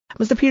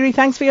Mr. Phiri,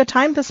 thanks for your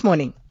time this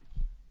morning.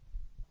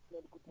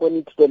 Good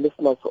morning to the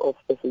listeners of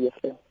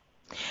SAFM.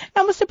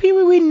 Now, Mr.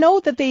 Phiri, we know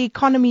that the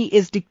economy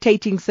is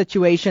dictating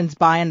situations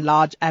by and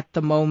large at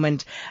the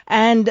moment.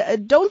 And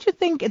don't you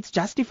think it's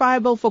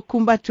justifiable for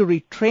Kumba to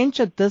retrench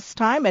at this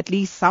time, at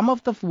least some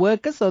of the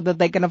workers, so that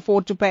they can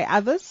afford to pay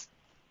others?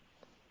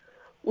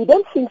 We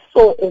don't think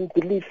so and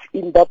believe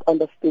in that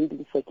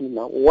understanding,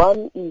 Sakina.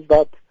 One is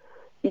that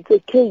it's a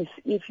case,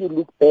 if you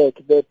look back,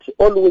 that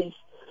always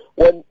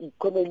when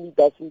economy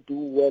doesn't do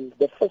well,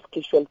 the first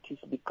casualties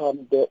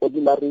become the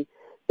ordinary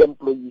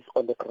employees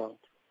on the ground.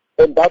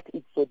 And that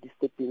is so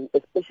disturbing,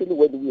 especially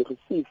when we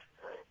receive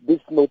this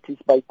notice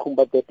by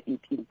Kumba that it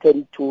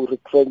intends to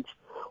retrench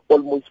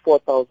almost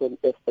 4,000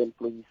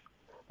 employees.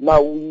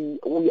 Now,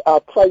 we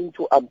are trying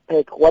to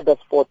unpack what does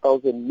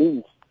 4,000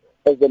 means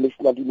as the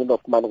National Union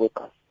of Mine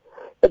Workers.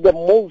 At the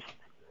most,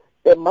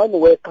 a mine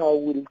worker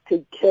will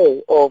take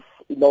care of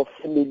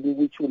family,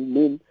 which will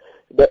mean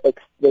the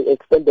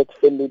extended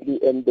family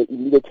and the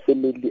immediate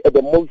family, at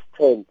the most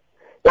 10.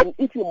 And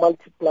if you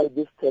multiply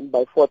this 10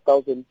 by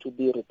 4,000 to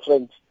be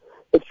retrenched,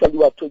 actually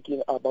we are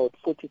talking about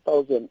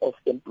 40,000 of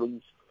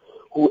employees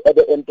who at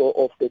the end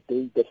of the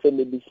day, the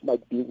families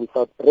might be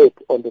without bread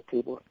on the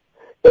table.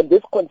 And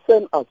this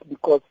concerns us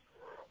because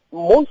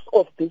most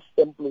of these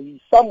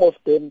employees, some of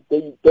them,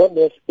 they don't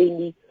have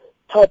any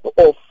type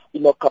of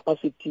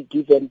capacity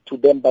given to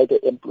them by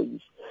the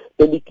employees.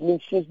 Then it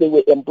means since they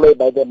were employed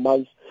by the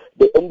mines,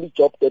 the only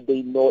job that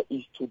they know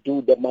is to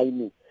do the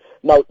mining.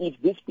 Now,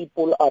 if these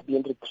people are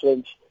being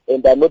retrenched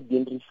and are not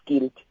being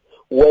reskilled,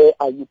 where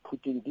are you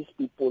putting these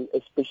people,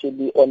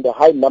 especially on the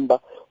high number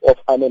of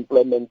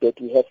unemployment that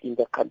we have in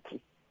the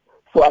country?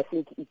 So I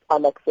think it's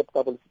an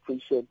unacceptable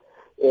situation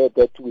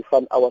that we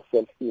find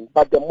ourselves in.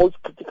 But the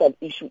most critical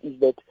issue is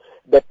that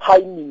the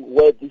timing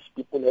where these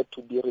people had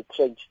to be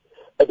retrenched,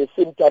 at the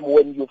same time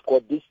when you've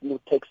got this new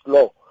tax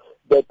law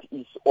that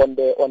is on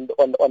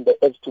the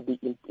edge to be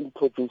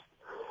introduced.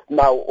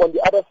 Now, on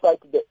the other side,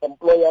 the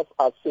employers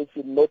are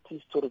serving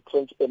notice to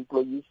retrench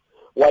employees,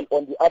 while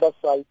on the other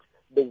side,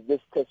 there's this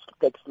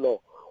tax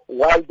law.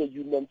 While the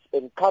unions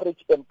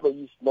encourage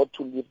employees not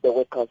to leave the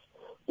workers,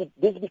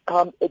 this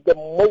becomes the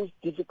most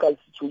difficult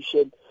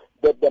situation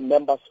that the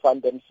members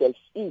find themselves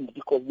in,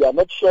 because they are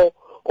not sure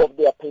of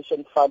their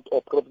pension fund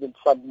or provident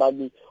fund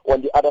money.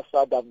 On the other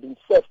side, have been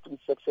served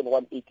with Section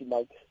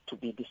 189 to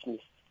be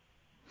dismissed.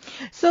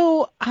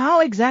 So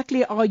how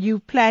exactly are you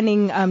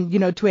planning,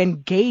 to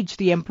engage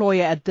the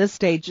employer at this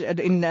stage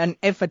in an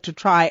effort to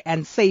try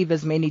and save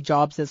as many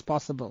jobs as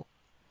possible?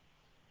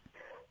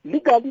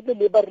 Legally, the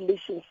Labour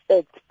Relations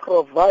Act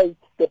provides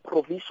the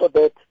provision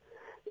that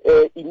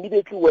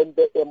immediately when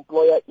the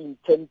employer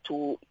intends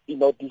to,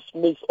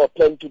 dismiss or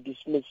plan to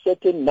dismiss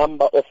certain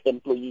number of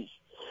employees,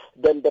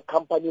 then the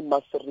company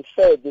must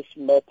refer this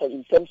matter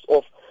in terms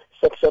of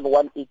Section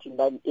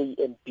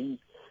 189A and B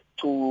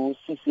to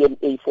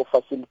CCMA for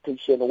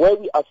facilitation. Where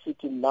we are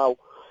sitting now,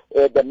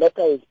 the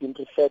matter has been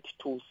referred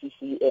to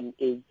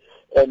CCMA,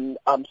 and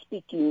I'm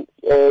speaking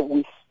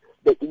with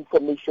the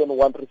information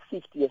one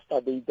received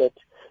yesterday that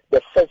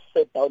the first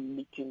sit-down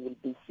meeting will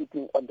be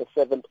sitting on the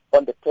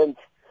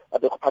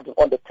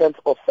 10th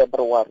of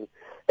February.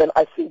 And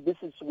I think this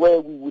is where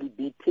we will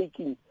be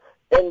taking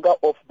anger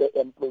of the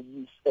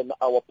employees and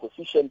our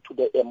position to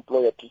the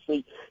employer to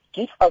say,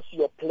 give us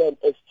your plan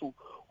as to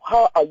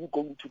how are you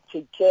going to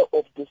take care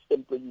of this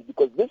employee,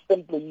 because this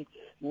employee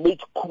made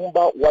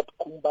Kumba what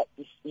Kumba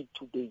is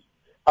today.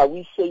 Are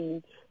we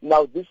saying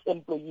now this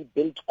employee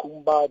built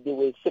Kumba, they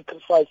were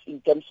sacrificed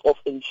in terms of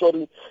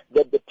ensuring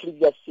that the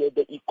previous year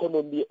the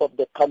economy of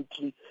the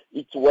country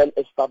is well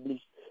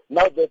established?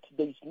 Now that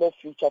there is no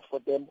future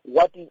for them,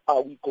 what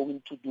are we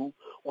going to do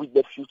with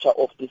the future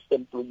of these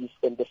employees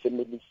and the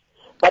families?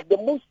 But the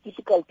most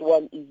difficult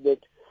one is that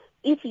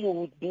if you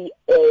would be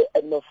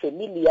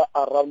familiar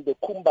around the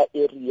Kumba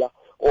area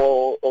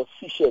or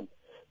Sishen,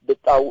 the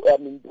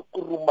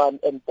Kuruman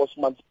and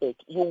Postmansberg,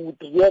 you would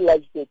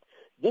realize that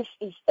this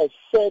is a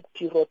sad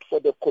period for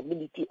the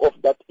community of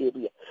that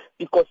area,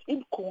 because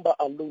in Kumba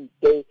alone,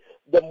 the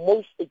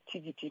most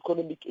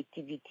economic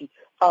activity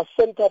are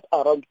centered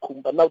around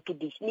Kumba. Now, to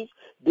dismiss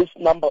this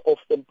number of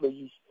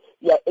employees,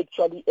 we are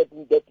actually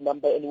adding that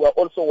number, and we are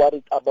also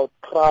worried about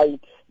crime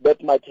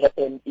that might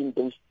happen in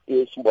those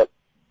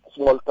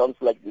small towns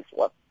like this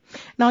one.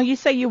 Now, you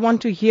say you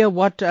want to hear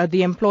what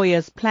the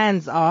employer's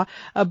plans are,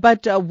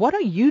 but what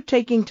are you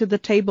taking to the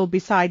table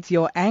besides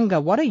your anger?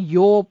 What are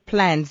your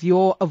plans,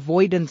 your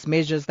avoidance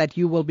measures that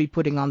you will be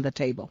putting on the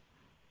table?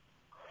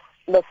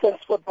 No,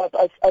 thanks for that.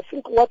 I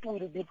think what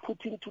we'll be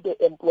putting to the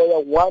employer,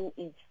 one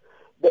is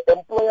the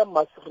employer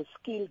must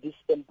reskill this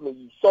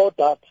employee so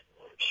that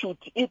should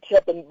it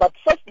happen. But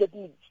first, let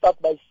me start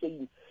by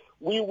saying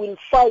we will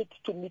fight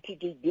to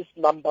mitigate this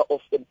number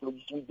of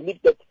employees. We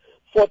believe that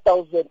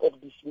 4,000 of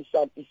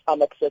dismissal is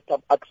an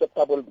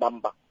acceptable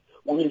number.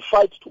 We will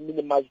fight to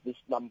minimize this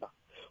number.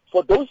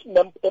 For those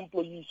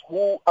employees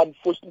who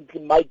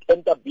unfortunately might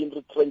end up being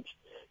retrenched,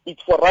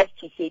 it's for us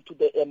to say to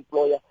the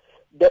employer,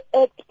 the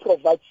Act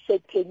provides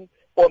certain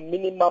for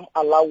minimum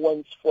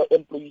allowance for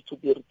employees to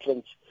be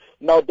retrenched.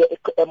 Now, the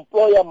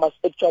employer must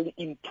actually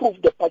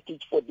improve the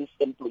package for these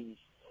employees.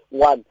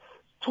 1.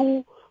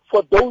 2,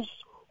 for those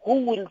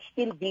who will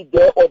still be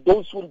there or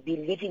those who will be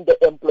leaving the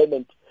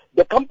employment,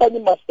 the company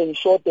must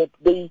ensure that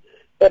they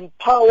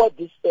empower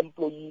these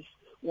employees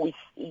with,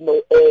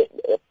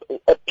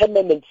 a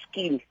permanent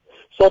skill,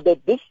 so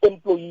that these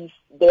employees,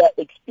 their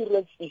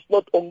experience is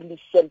not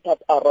only centered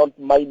around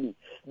mining,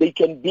 they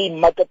can be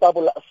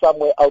marketable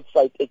somewhere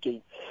outside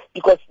again.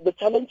 Because the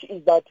challenge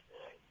is that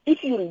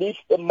if you leave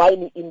the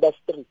mining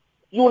industry,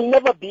 you will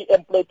never be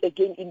employed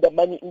again in the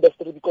mining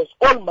industry, because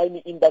all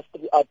mining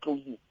industry are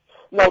closing.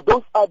 Now,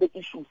 those are the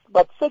issues.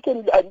 But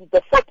secondly, and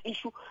the fourth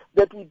issue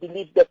that we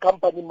believe the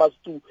company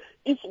must do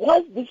is,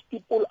 once these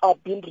people are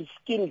being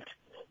reskilled,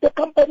 the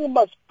company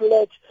must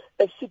pledge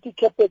a city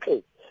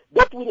capital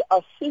that will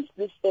assist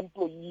this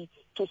employee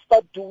to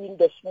start doing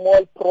the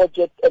small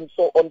project and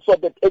so on, so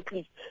that at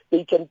least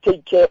they can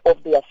take care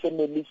of their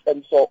families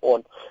and so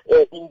on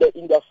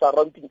in their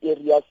surrounding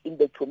areas, in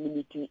the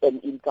community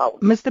and in town.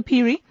 Mr.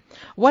 Phiri,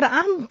 what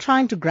I'm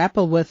trying to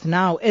grapple with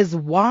now is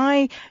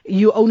why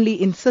you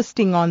only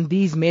insisting on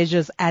these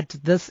measures at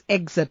this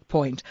exit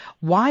point.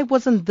 Why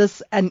wasn't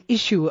this an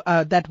issue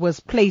that was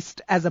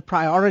placed as a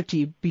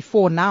priority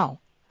before now?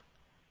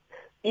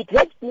 It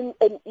has been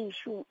an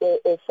issue,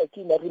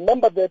 Sakina.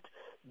 Remember that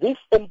these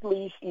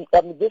employees,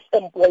 these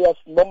employers,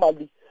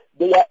 normally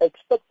they are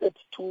expected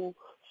to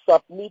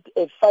submit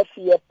a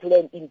 5-year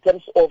plan in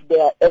terms of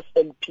their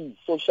SLP,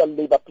 social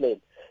labor plan.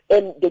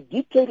 And the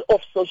detail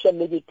of social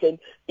labor plan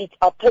is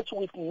attached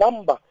with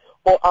number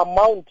or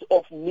amount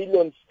of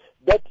millions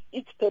that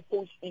its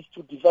purpose is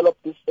to develop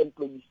these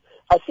employees.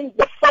 I think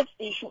the first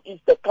issue is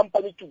the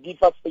company to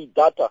give us a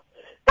data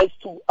as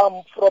to,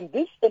 from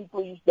these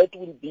employees that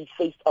will be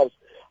phased out,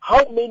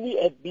 how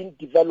many have been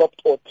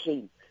developed or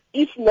trained?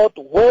 If not,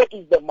 where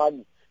is the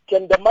money?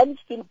 Can the money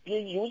still be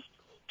used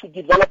to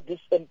develop these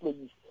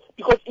employees?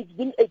 Because it's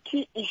been a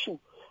key issue.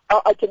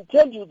 I can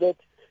tell you that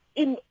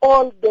in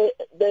all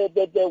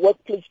the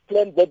workplace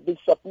plans that they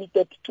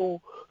submitted to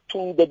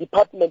the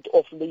Department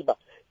of Labor,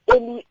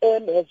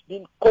 NUM has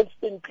been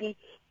constantly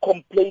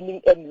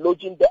complaining and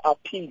lodging the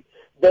appeal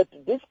that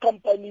this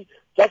company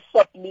just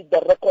submit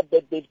the record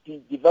that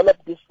they've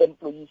developed these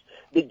employees.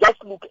 They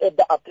just look at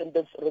the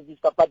attendance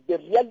register, but the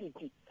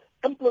reality,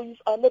 employees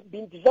are not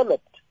being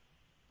developed.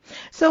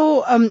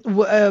 So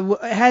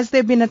has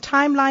there been a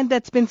timeline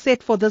that's been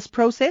set for this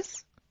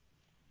process?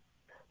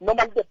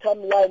 Normally the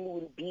timeline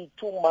will be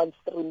 2 months,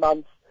 3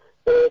 months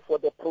for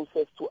the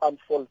process to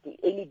unfold.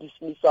 Any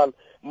dismissal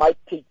might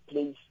take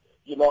place,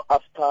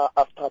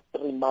 after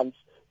 3 months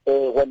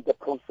when the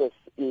process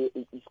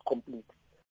is complete.